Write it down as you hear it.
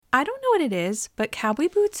I don't know what it is, but cowboy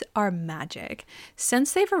boots are magic.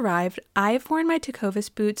 Since they've arrived, I've worn my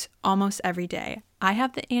Tecovas boots almost every day. I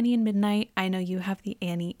have the Annie in Midnight. I know you have the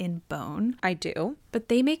Annie in Bone. I do. But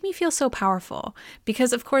they make me feel so powerful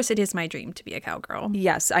because, of course, it is my dream to be a cowgirl.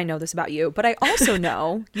 Yes, I know this about you, but I also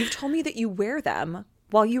know you've told me that you wear them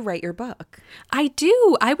while you write your book. I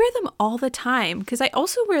do. I wear them all the time because I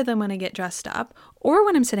also wear them when I get dressed up or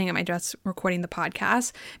when I'm sitting at my desk recording the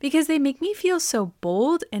podcast because they make me feel so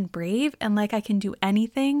bold and brave and like I can do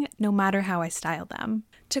anything no matter how I style them.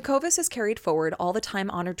 Tecovas has carried forward all the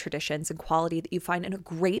time-honored traditions and quality that you find in a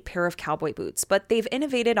great pair of cowboy boots, but they've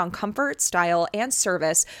innovated on comfort, style, and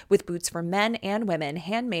service with boots for men and women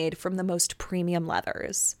handmade from the most premium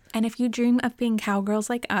leathers. And if you dream of being cowgirls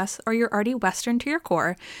like us, or you're already Western to your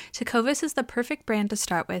core, Tecovas is the perfect brand to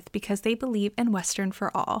start with because they believe in Western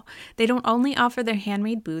for all. They don't only offer their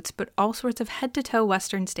handmade boots, but all sorts of head-to-toe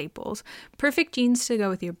Western staples. Perfect jeans to go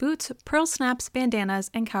with your boots, pearl snaps, bandanas,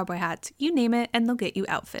 and cowboy hats. You name it, and they'll get you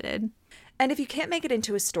outfitted. And if you can't make it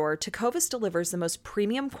into a store, Tecovas delivers the most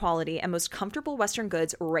premium quality and most comfortable Western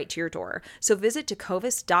goods right to your door. So visit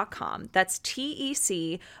tecovas.com. That's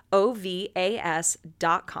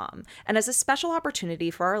TECOVAS.com. And as a special opportunity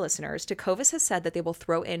for our listeners, Tecovas has said that they will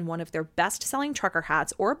throw in one of their best-selling trucker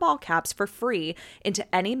hats or ball caps for free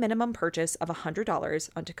into any minimum purchase of $100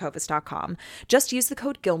 on tecovas.com. Just use the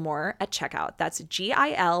code Gilmore at checkout. That's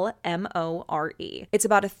GILMORE. It's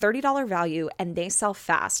about a $30 value and they sell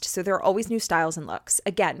fast, so there are always new styles and looks.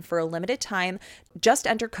 Again, for a limited time, just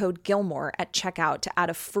enter code Gilmore at checkout to add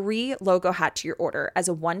a free logo hat to your order as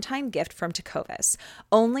a one-time gift from Tecovas.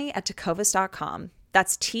 Only at tecovas.com.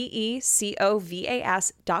 That's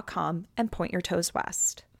TECOVAS.com and point your toes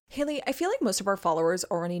west. Haley, I feel like most of our followers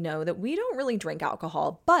already know that we don't really drink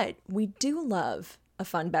alcohol, but we do love a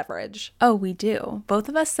fun beverage. Oh, we do. Both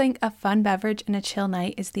of us think a fun beverage and a chill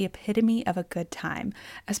night is the epitome of a good time,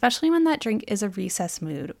 especially when that drink is a recess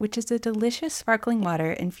mood, which is a delicious sparkling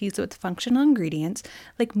water infused with functional ingredients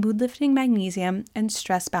like mood-lifting magnesium and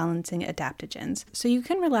stress-balancing adaptogens, so you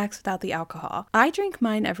can relax without the alcohol. I drink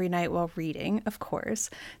mine every night while reading, of course.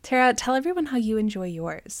 Tara, tell everyone how you enjoy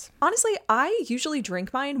yours. Honestly, I usually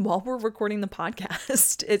drink mine while we're recording the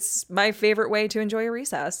podcast. It's my favorite way to enjoy a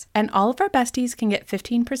recess. And all of our besties can get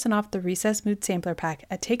 15% off the Recess Mood Sampler Pack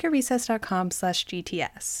at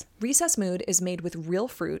takearecess.com/GTS. Recess Mood is made with real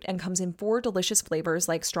fruit and comes in 4 delicious flavors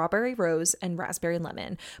like strawberry rose and raspberry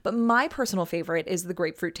lemon. But my personal favorite is the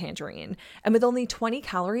grapefruit tangerine. And with only 20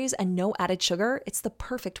 calories and no added sugar, it's the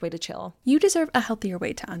perfect way to chill. You deserve a healthier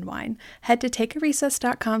way to unwind. Head to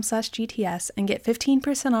takearecess.com/GTS and get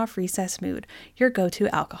 15% off Recess Mood, your go-to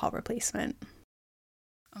alcohol replacement.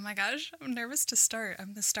 Oh my gosh, I'm nervous to start.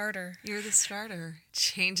 I'm the starter. You're the starter.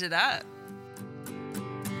 Change it up.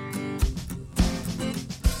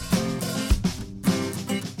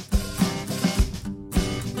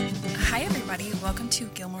 Hi everybody, welcome to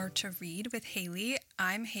Gilmore to Read with Haley.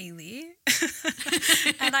 I'm Haley.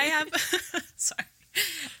 And I have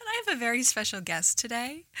a very special guest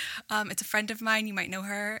today. It's a friend of mine, you might know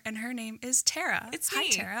her, and her name is Tara. It's Hi,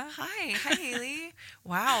 me. Tara. Hi, Haley.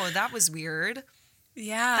 Wow, that was weird.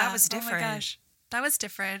 Yeah. That was different. Oh my gosh. That was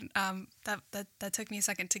different. That took me a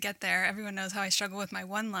second to get there. Everyone knows how I struggle with my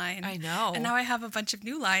one line. I know. And now I have a bunch of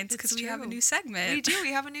new lines because we have a new segment. We do.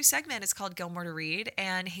 We have a new segment. It's called Gilmore to Read,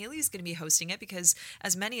 and Haley's going to be hosting it because,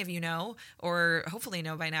 as many of you know, or hopefully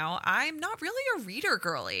know by now, I'm not really a reader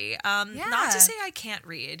girly. Not to say I can't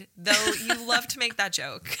read, though you love to make that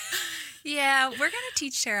joke. Yeah, we're going to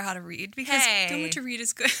teach Tara how to read because Gilmore to Read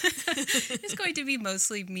is good. It's going to be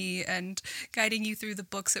mostly me and guiding you through the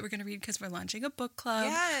books that we're going to read because we're launching a book club.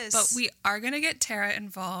 Yes. But we are going to get Tara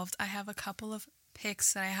involved. I have a couple of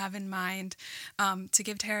picks that I have in mind to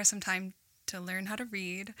give Tara some time to learn how to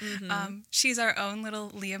read. Mm-hmm. She's our own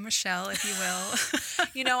little Leah Michelle, if you will.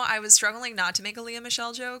 You know, I was struggling not to make a Leah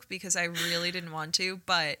Michelle joke because I really didn't want to,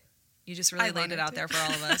 but you just really laid it out there for all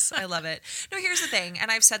of us. I love it. No, here's the thing, and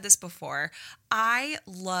I've said this before. I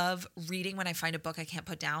love reading when I find a book I can't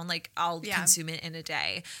put down. Like, I'll consume it in a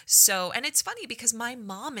day. So, and it's funny because my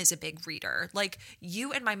mom is a big reader. Like,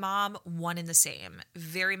 you and my mom, one in the same.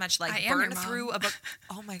 Very much like burn through a book.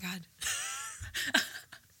 Oh, my God.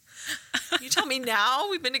 You tell me now?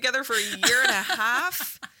 We've been together for a year and a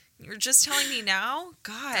half. You're just telling me now?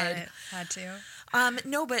 God. Had to.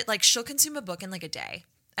 No, but like she'll consume a book in like a day.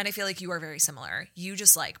 And I feel like you are very similar. You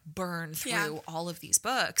just like burn through all of these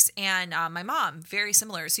books. And my mom, very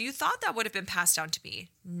similar. So you thought that would have been passed down to me.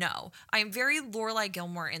 No, I'm very Lorelai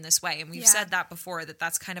Gilmore in this way. And we've said that before,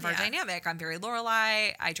 that's kind of our dynamic. I'm very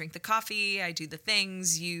Lorelai. I drink the coffee. I do the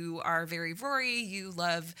things. You are very Rory. You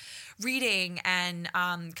love reading and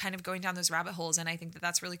kind of going down those rabbit holes. And I think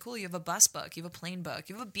that's really cool. You have a bus book. You have a plane book.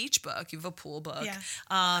 You have a beach book. You have a pool book. Yeah.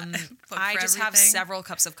 I just have several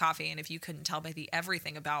cups of coffee. And if you couldn't tell by the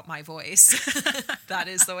everything about my voice, that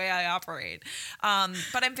is the way I operate.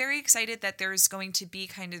 But I'm very excited that there's going to be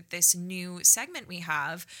kind of this new segment we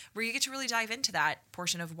have where you get to really dive into that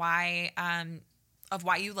portion of why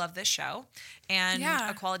you love this show and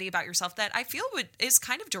a quality about yourself that I feel is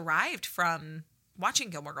kind of derived from watching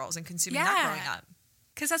Gilmore Girls and consuming that growing up.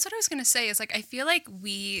 Because that's what I was going to say is, like, I feel like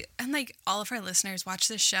we, and, like, all of our listeners watch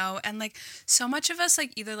this show, and, like, so much of us,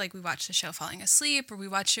 like, either, like, we watched the show falling asleep, or we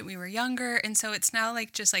watched it when we were younger, and so it's now,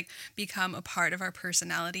 like, just, like, become a part of our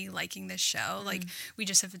personality, liking this show. Like, we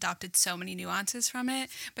just have adopted so many nuances from it,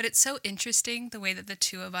 but it's so interesting the way that the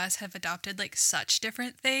two of us have adopted, like, such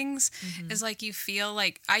different things, is, like, you feel,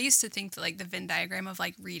 like, I used to think that, like, the Venn diagram of,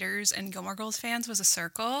 like, readers and Gilmore Girls fans was a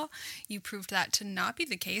circle. You proved that to not be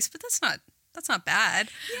the case, but that's not bad.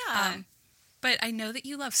 Yeah. But I know that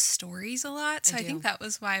you love stories a lot, so I think that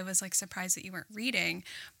was why I was, like, surprised that you weren't reading.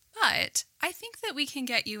 But I think that we can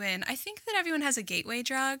get you in. I think that everyone has a gateway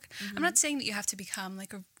drug. I'm not saying that you have to become,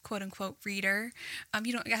 like, a quote-unquote reader.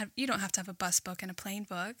 You don't have to have a bus book and a plain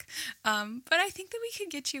book. But I think that we can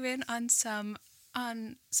get you in on some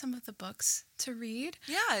of the books to read.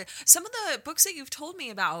 Yeah. Some of the books that you've told me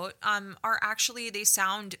about are actually, they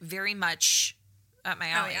sound very much up my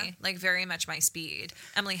alley, like very much my speed.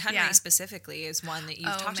 Emily Henry specifically is one that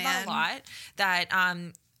you've talked about a lot, that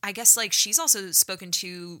I guess, like, she's also spoken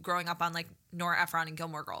to growing up on, like, Nora Ephron and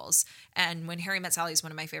Gilmore Girls, and When Harry Met Sally is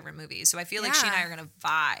one of my favorite movies, so I feel like she and I are going to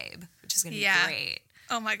vibe, which is going to be great.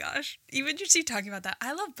 Oh my gosh. Even just you talking about that,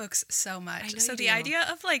 I love books so much. So the idea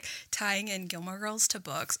of, like, tying in Gilmore Girls to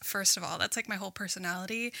books, first of all, that's, like, my whole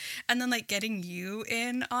personality. And then, like, getting you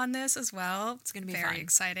in on this as well. It's going to be very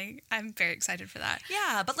exciting. I'm very excited for that.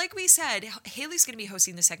 Yeah, but like we said, Haley's going to be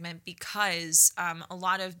hosting the segment because a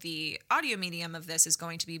lot of the audio medium of this is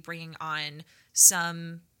going to be bringing on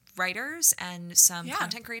some writers and some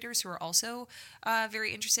content creators who are also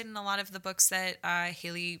very interested in a lot of the books that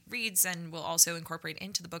Haley reads and will also incorporate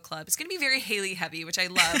into the book club. It's going to be very Haley heavy, which I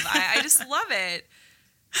love. I just love it.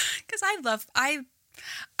 Because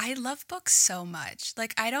I love books so much.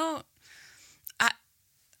 Like, I don't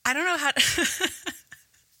know how to...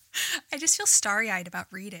 I just feel starry-eyed about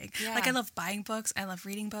reading. Yeah. Like, I love buying books. I love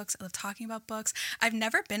reading books. I love talking about books. I've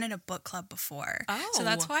never been in a book club before. Oh. So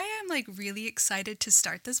that's why I'm, like, really excited to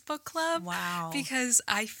start this book club. Wow. Because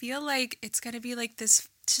I feel like it's going to be, like, this...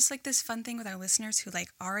 just like this fun thing with our listeners who, like,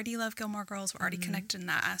 already love Gilmore Girls. We're already connected in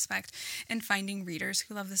that aspect, and finding readers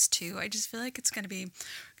who love this too. I just feel like it's gonna be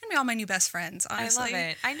all my new best friends, honestly. I love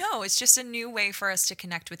it. I know, it's just a new way for us to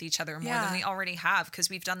connect with each other more than we already have, because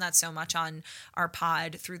we've done that so much on our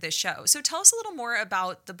pod through this show. So tell us a little more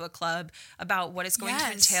about the book club, about what it's going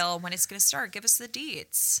to entail, when it's going to start. Give us the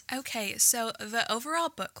deets. Okay, so the overall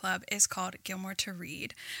book club is called Gilmore to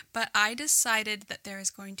Read, but I decided that there is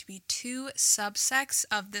going to be 2 subsects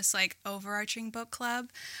of this, like, overarching book club,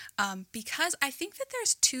 because I think that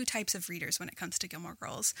there's 2 types of readers when it comes to Gilmore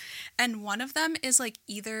Girls, and one of them is, like,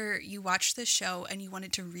 either you watch the show and you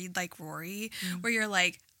wanted to read like Rory, where you're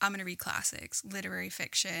like, I'm going to read classics, literary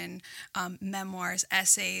fiction, memoirs,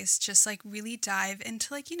 essays, just, like, really dive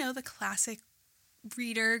into, like, you know, the classic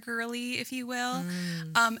reader girly, if you will.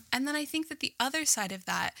 And then I think that the other side of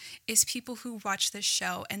that is people who watch this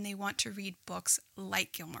show and they want to read books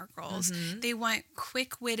like Gilmore Girls. They want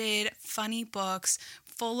quick-witted, funny books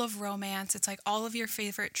full of romance. It's like all of your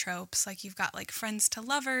favorite tropes. Like, you've got, like, friends to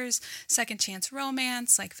lovers, second chance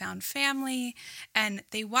romance, like found family, and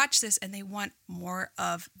they watch this and they want more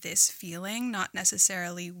of this feeling, not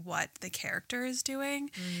necessarily what the character is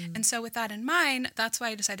doing. And so with that in mind, that's why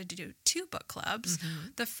I decided to do 2 book clubs.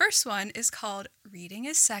 The first one is called Reading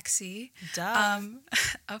is Sexy. Duh.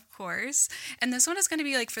 Of course. And this one is going to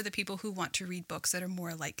be, like, for the people who want to read books that are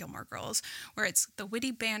more like Gilmore Girls, where it's the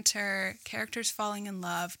witty banter, characters falling in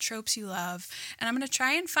love, tropes you love. And I'm going to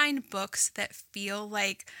try and find books that feel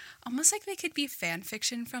like, almost like they could be fan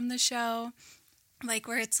fiction from the show. Like,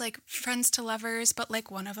 where it's, like, friends to lovers, but,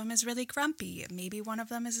 like, one of them is really grumpy. Maybe one of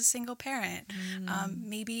them is a single parent.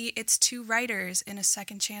 Maybe it's 2 writers in a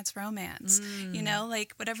second chance romance. You know,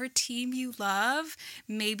 like, whatever team you love,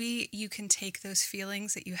 maybe you can take those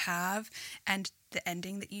feelings that you have and the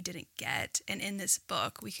ending that you didn't get. And in this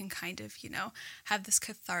book, we can kind of, you know, have this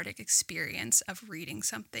cathartic experience of reading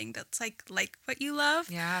something that's, like what you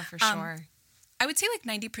love. Yeah, for sure. I would say like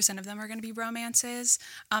 90% of them are going to be romances.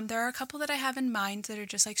 There are a couple that I have in mind that are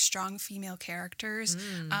just like strong female characters,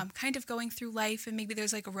 kind of going through life, and maybe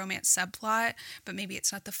there's like a romance subplot, but maybe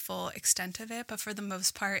it's not the full extent of it. But for the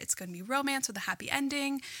most part, it's going to be romance with a happy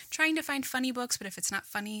ending, trying to find funny books, but if it's not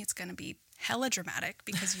funny, it's going to be hella dramatic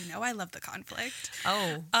because I love the conflict.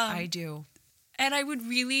 Oh, I do. And I would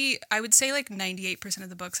say like 98% of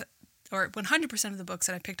the books, or 100% of the books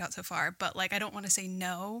that I picked out so far, but like I don't want to say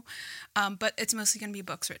no, but it's mostly going to be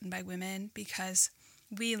books written by women because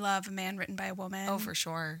we love a man written by a woman. Oh, for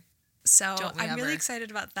sure. So I'm really excited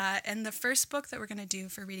about that. And the first book that we're going to do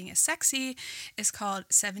for Reading is Sexy is called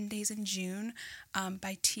 7 Days in June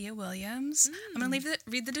by Tia Williams. I'm going to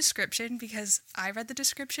read the description because I read the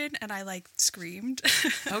description and I like screamed.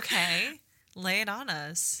 Okay. Lay it on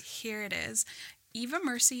us. Here it is. Eva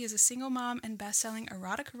Mercy is a single mom and best-selling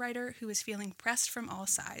erotica writer who is feeling pressed from all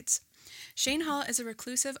sides. Shane Hall is a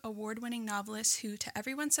reclusive, award-winning novelist who, to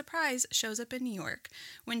everyone's surprise, shows up in New York.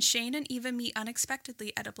 When Shane and Eva meet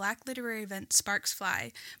unexpectedly at a black literary event, sparks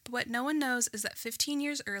fly. But what no one knows is that 15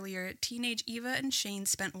 years earlier, teenage Eva and Shane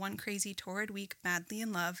spent one crazy, torrid week madly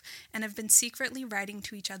in love and have been secretly writing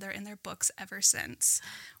to each other in their books ever since.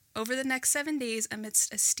 Over the next 7 days,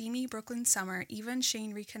 amidst a steamy Brooklyn summer, Eva and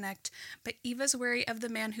Shane reconnect, but Eva's wary of the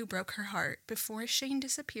man who broke her heart. Before Shane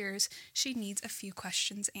disappears, she needs a few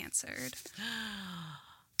questions answered.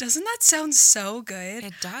 Doesn't that sound so good?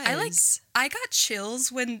 It does. I got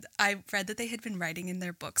chills when I read that they had been writing in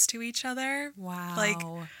their books to each other. Wow. Like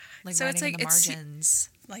so writing in the margins.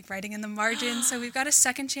 Like writing in the margins. So we've got a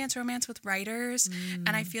second chance romance with writers.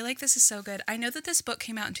 And I feel like this is so good. I know that this book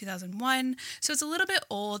came out in 2001, so it's a little bit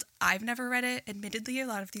old. I've never read it. Admittedly, a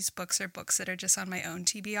lot of these books are books that are just on my own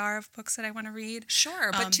TBR of books that I want to read.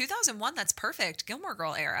 Sure, but 2001, that's perfect. Gilmore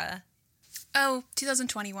Girl era. Oh,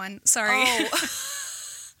 2021. Sorry. Oh.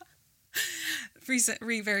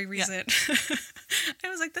 Very recent. Yeah. I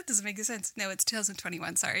was like, that doesn't make sense. No, it's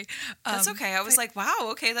 2021. Sorry. That's okay. I was like, wow,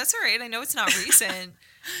 okay, that's all right. I know it's not recent.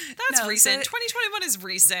 That's recent. 2021 is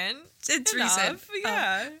recent. It's recent.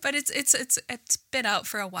 Yeah. But it's been out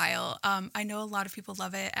for a while. I know a lot of people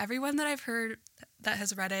love it. Everyone that I've heard that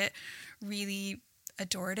has read it really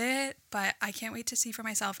adored it, but I can't wait to see for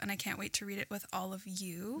myself, and I can't wait to read it with all of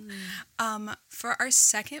you. For our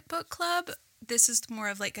second book club, this is more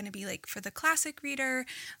of like going to be like for the classic reader,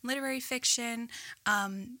 literary fiction,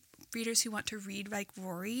 readers who want to read like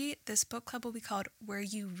Rory. This book club will be called Where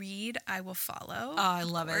You Read, I Will Follow. Oh, I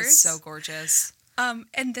love it. It's so gorgeous.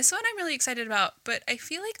 And this one I'm really excited about, but I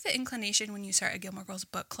feel like the inclination when you start a Gilmore Girls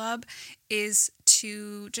book club is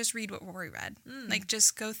to just read what Rory read. Like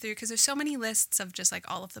just go through, because there's so many lists of just like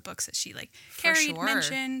all of the books that she like carried,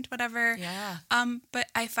 mentioned, whatever. Yeah. But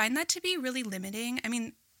I find that to be really limiting. I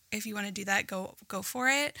mean, if you want to do that, go for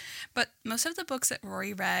it. But most of the books that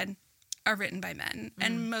Rory read are written by men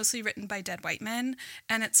and mostly written by dead white men.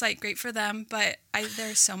 And it's like great for them, but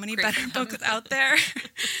there are so many better books out there.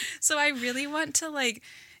 So I really want to like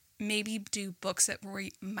maybe do books that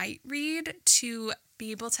Rory might read to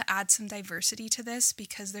be able to add some diversity to this,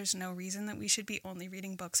 because there's no reason that we should be only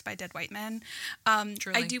reading books by dead white men.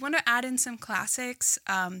 I do want to add in some classics,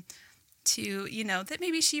 to, that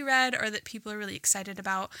maybe she read or that people are really excited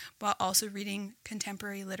about, while also reading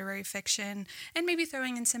contemporary literary fiction and maybe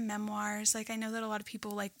throwing in some memoirs. Like I know that a lot of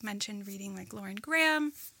people like mentioned reading like Lauren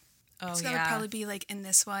Graham. Oh, so that would probably be like in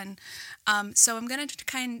this one. So I'm going to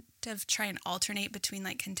kind of try and alternate between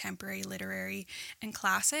like contemporary literary and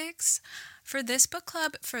classics. For this book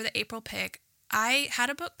club, for the April pick, I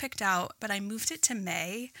had a book picked out, but I moved it to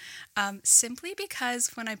May, simply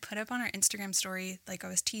because when I put up on our Instagram story, like I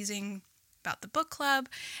was teasing about the book club,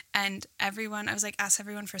 and I was like, ask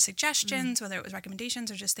everyone for suggestions, whether it was recommendations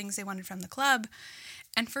or just things they wanted from the club.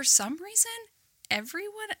 And for some reason,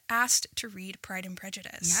 everyone asked to read Pride and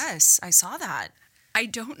Prejudice. Yes, I saw that. I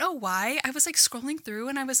don't know why. I was like scrolling through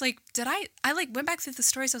and I was like, I like went back through the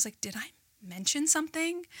stories. I was like, did I mention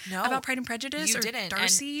something about Pride and Prejudice? You or didn't.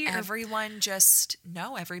 Darcy? And everybody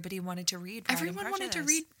wanted to read Pride and Prejudice. Everyone wanted to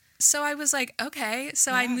read. So I was like, okay.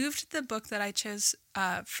 So I moved the book that I chose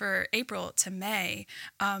for April to May,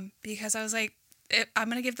 because I was like, I'm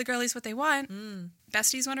going to give the girlies what they want.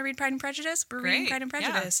 Besties want to read Pride and Prejudice? We're reading Pride and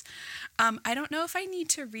Prejudice. Yeah. I don't know if I need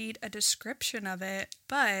to read a description of it,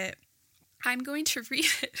 but I'm going to read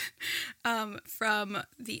it from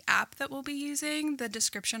the app that we'll be using, the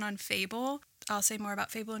description on Fable. I'll say more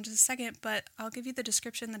about Fable in just a second, but I'll give you the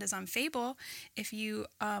description that is on Fable if you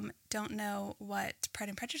don't know what Pride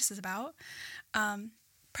and Prejudice is about.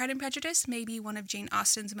 Pride and Prejudice may be one of Jane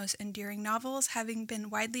Austen's most enduring novels, having been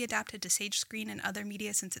widely adapted to stage, screen, and other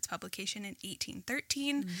media since its publication in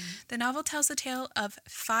 1813. The novel tells the tale of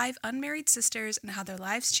 5 unmarried sisters and how their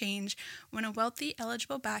lives change when a wealthy,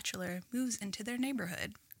 eligible bachelor moves into their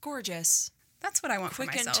neighborhood. Gorgeous. That's what I want for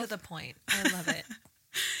Quick myself. and to the point. I love it.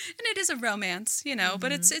 And it is a romance,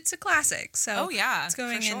 but it's a classic. So it's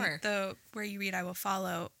going for sure. in the Where You Read I Will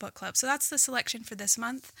Follow book club. So that's the selection for this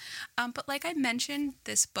month. But like I mentioned,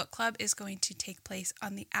 this book club is going to take place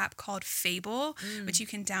on the app called Fable, which you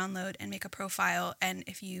can download and make a profile. And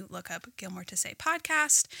if you look up Gilmore to Say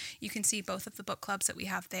podcast, you can see both of the book clubs that we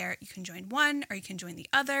have there. You can join one or you can join the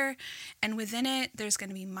other. And within it, there's going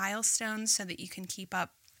to be milestones so that you can keep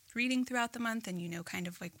up reading throughout the month and kind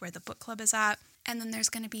of like where the book club is at. And then there's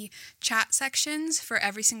going to be chat sections for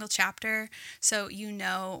every single chapter, so you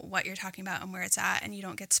know what you're talking about and where it's at, and you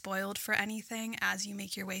don't get spoiled for anything as you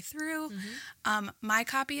make your way through. My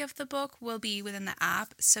copy of the book will be within the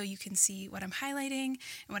app, so you can see what I'm highlighting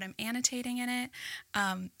and what I'm annotating in it.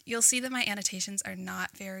 You'll see that my annotations are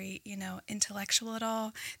not very, intellectual at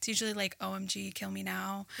all. It's usually like, OMG, kill me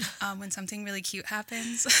now, when something really cute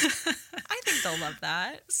happens. I think they'll love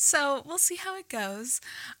that. So we'll see how it goes.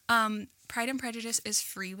 Pride and Prejudice is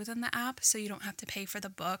free within the app, so you don't have to pay for the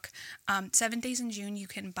book. 7 days in June, you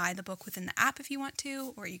can buy the book within the app if you want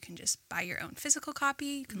to, or you can just buy your own physical copy.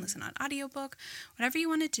 You can listen on audiobook, whatever you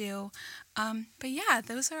want to do. But yeah,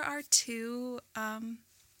 those are our 2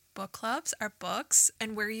 book clubs, our books.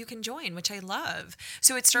 And where you can join, which I love.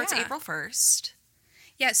 So it starts April 1st.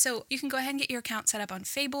 Yeah, so you can go ahead and get your account set up on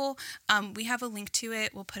Fable. We have a link to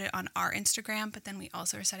it. We'll put it on our Instagram, but then we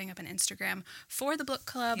also are setting up an Instagram for the book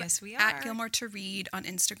club. Yes, we are. At Gilmore to Read on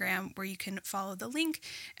Instagram, where you can follow the link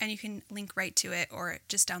and you can link right to it, or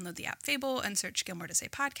just download the app Fable and search Gilmore to Say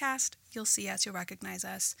podcast. You'll see us, you'll recognize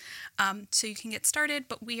us. So you can get started,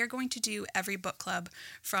 but we are going to do every book club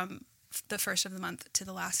from the first of the month to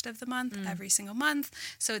the last of the month, every single month.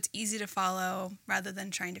 So it's easy to follow rather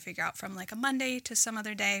than trying to figure out from like a Monday to some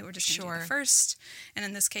other day. We're just going to do the first. And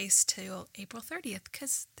in this case, till April 30th,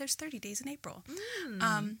 because there's 30 days in April.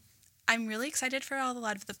 I'm really excited for a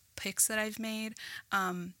lot of the picks that I've made.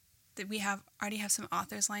 That we already have some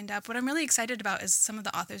authors lined up. What I'm really excited about is some of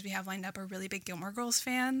the authors we have lined up are really big Gilmore Girls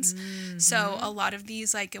fans. So a lot of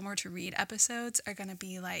these like Gilmore to Read episodes are going to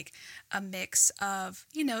be like a mix of,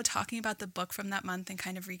 talking about the book from that month and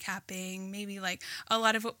kind of recapping, maybe like a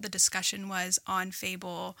lot of what the discussion was on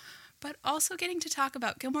Fable, but also getting to talk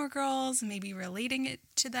about Gilmore Girls, maybe relating it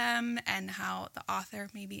to them and how the author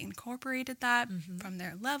maybe incorporated that from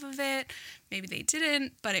their love of it. Maybe they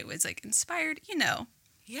didn't, but it was like inspired,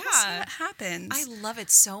 Yeah. We'll see what happens. I love it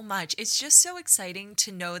so much. It's just so exciting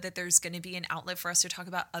to know that there's going to be an outlet for us to talk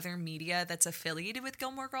about other media that's affiliated with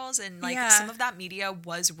Gilmore Girls. And some of that media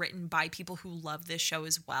was written by people who love this show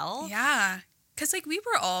as well. Yeah. Because, we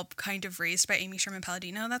were all kind of raised by Amy Sherman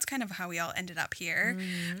Palladino. That's kind of how we all ended up here.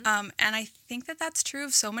 And I think that that's true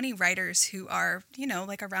of so many writers who are,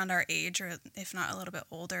 around our age, or if not a little bit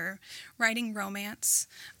older, writing romance.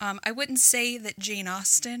 I wouldn't say that Jane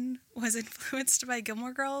Austen was influenced by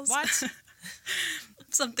Gilmore Girls. What?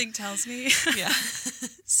 Something tells me. Yeah.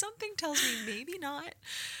 Something tells me maybe not.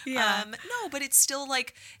 Yeah. No, but it's still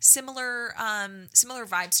similar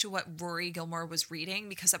vibes to what Rory Gilmore was reading,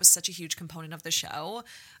 because that was such a huge component of the show.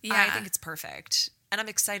 Yeah. I think it's perfect. And I'm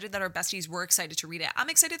excited that our besties were excited to read it. I'm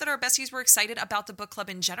excited that our besties were excited about the book club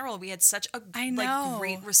in general. We had such a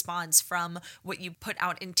great response from what you put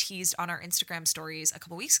out and teased on our Instagram stories a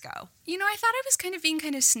couple weeks ago. I thought I was kind of being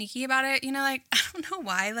kind of sneaky about it. I don't know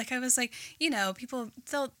why. I was like, people,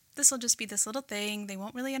 this will just be this little thing. They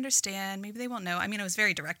won't really understand. Maybe they won't know. I mean, I was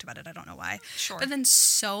very direct about it. I don't know why. Sure. But then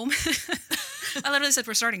I literally said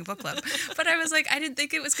we're starting a book club. But I was like, I didn't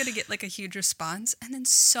think it was going to get a huge response. And then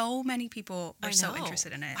so many people were so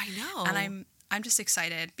interested in it. I know. And I'm just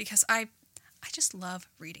excited because I just love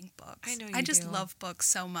reading books. I know you I just do. love books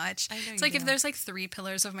so much. I know It's you if do. there's 3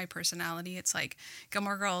 pillars of my personality, it's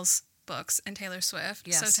Gilmore Girls, books, and Taylor Swift.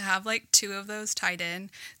 Yes. So to have 2 of those tied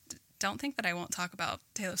in, don't think that I won't talk about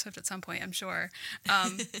Taylor Swift at some point, I'm sure.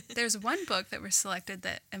 There's one book that was selected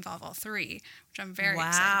that involve all 3, which I'm very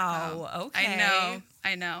excited about. Wow, okay.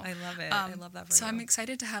 I know. I love it. I love that for you. So I'm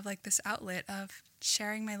excited to have this outlet of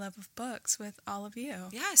sharing my love of books with all of you.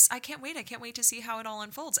 Yes, I can't wait. I can't wait to see how it all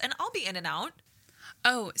unfolds. And I'll be in and out.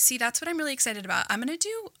 Oh, see, that's what I'm really excited about. I'm going to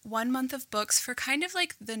do 1 month of books for kind of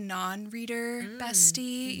the non-reader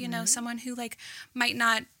bestie, someone who might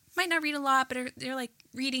not read a lot, but they're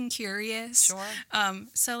reading curious. Sure.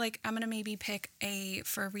 So like I'm going to maybe pick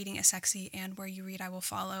for reading is sexy and Where You Read I Will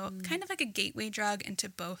Follow, kind of like a gateway drug into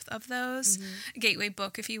both of those. A gateway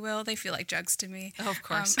book, if you will. They feel like drugs to me. Oh, of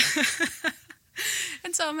course.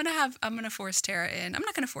 And so I'm going to force Tara in. I'm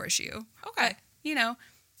not going to force you. Okay.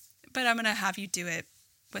 But I'm going to have you do it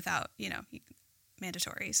without,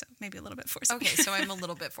 mandatory, so maybe a little bit forced. Okay, so I'm a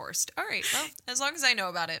little bit forced. All right, well, as long as I know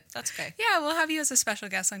about it, that's okay. Yeah, we'll have you as a special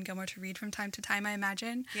guest on Gilmore to Read from time to time, I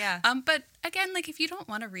imagine. Yeah. But again, like if you don't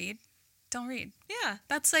want to read, don't read. Yeah.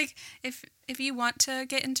 That's like if you want to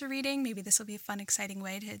get into reading, maybe this will be a fun, exciting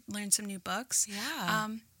way to learn some new books. Yeah.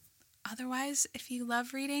 Otherwise, if you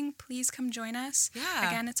love reading, please come join us. Yeah.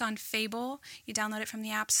 Again, it's on Fable. You download it from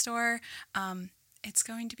the App Store. It's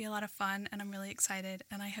going to be a lot of fun, and I'm really excited,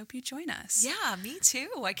 and I hope you join us. Yeah, me too.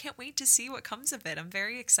 I can't wait to see what comes of it. I'm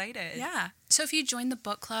very excited. Yeah. So if you join the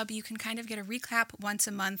book club, you can kind of get a recap once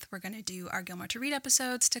a month. We're going to do our Gilmore to Read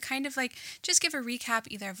episodes to kind of like just give a recap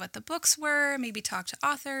either of what the books were, maybe talk to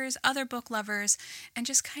authors, other book lovers, and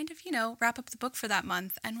just kind of, wrap up the book for that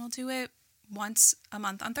month. And we'll do it once a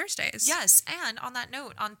month on Thursdays. Yes, and on that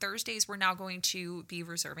note, on Thursdays, we're now going to be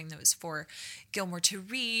reserving those for Gilmore to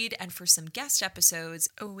Read and for some guest episodes.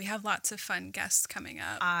 Oh, we have lots of fun guests coming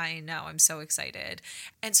up. I know, I'm so excited.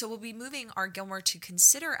 And so we'll be moving our Gilmore to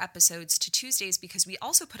Consider episodes to Tuesdays because we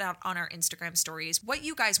also put out on our Instagram stories what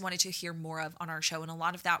you guys wanted to hear more of on our show, and a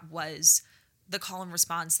lot of that was the call and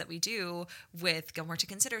response that we do with Gilmore to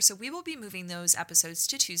Consider. So we will be moving those episodes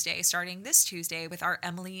to Tuesday, starting this Tuesday with our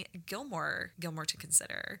Emily Gilmore to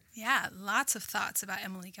Consider. Yeah, lots of thoughts about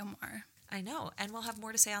Emily Gilmore. I know, and we'll have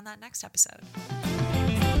more to say on that next episode.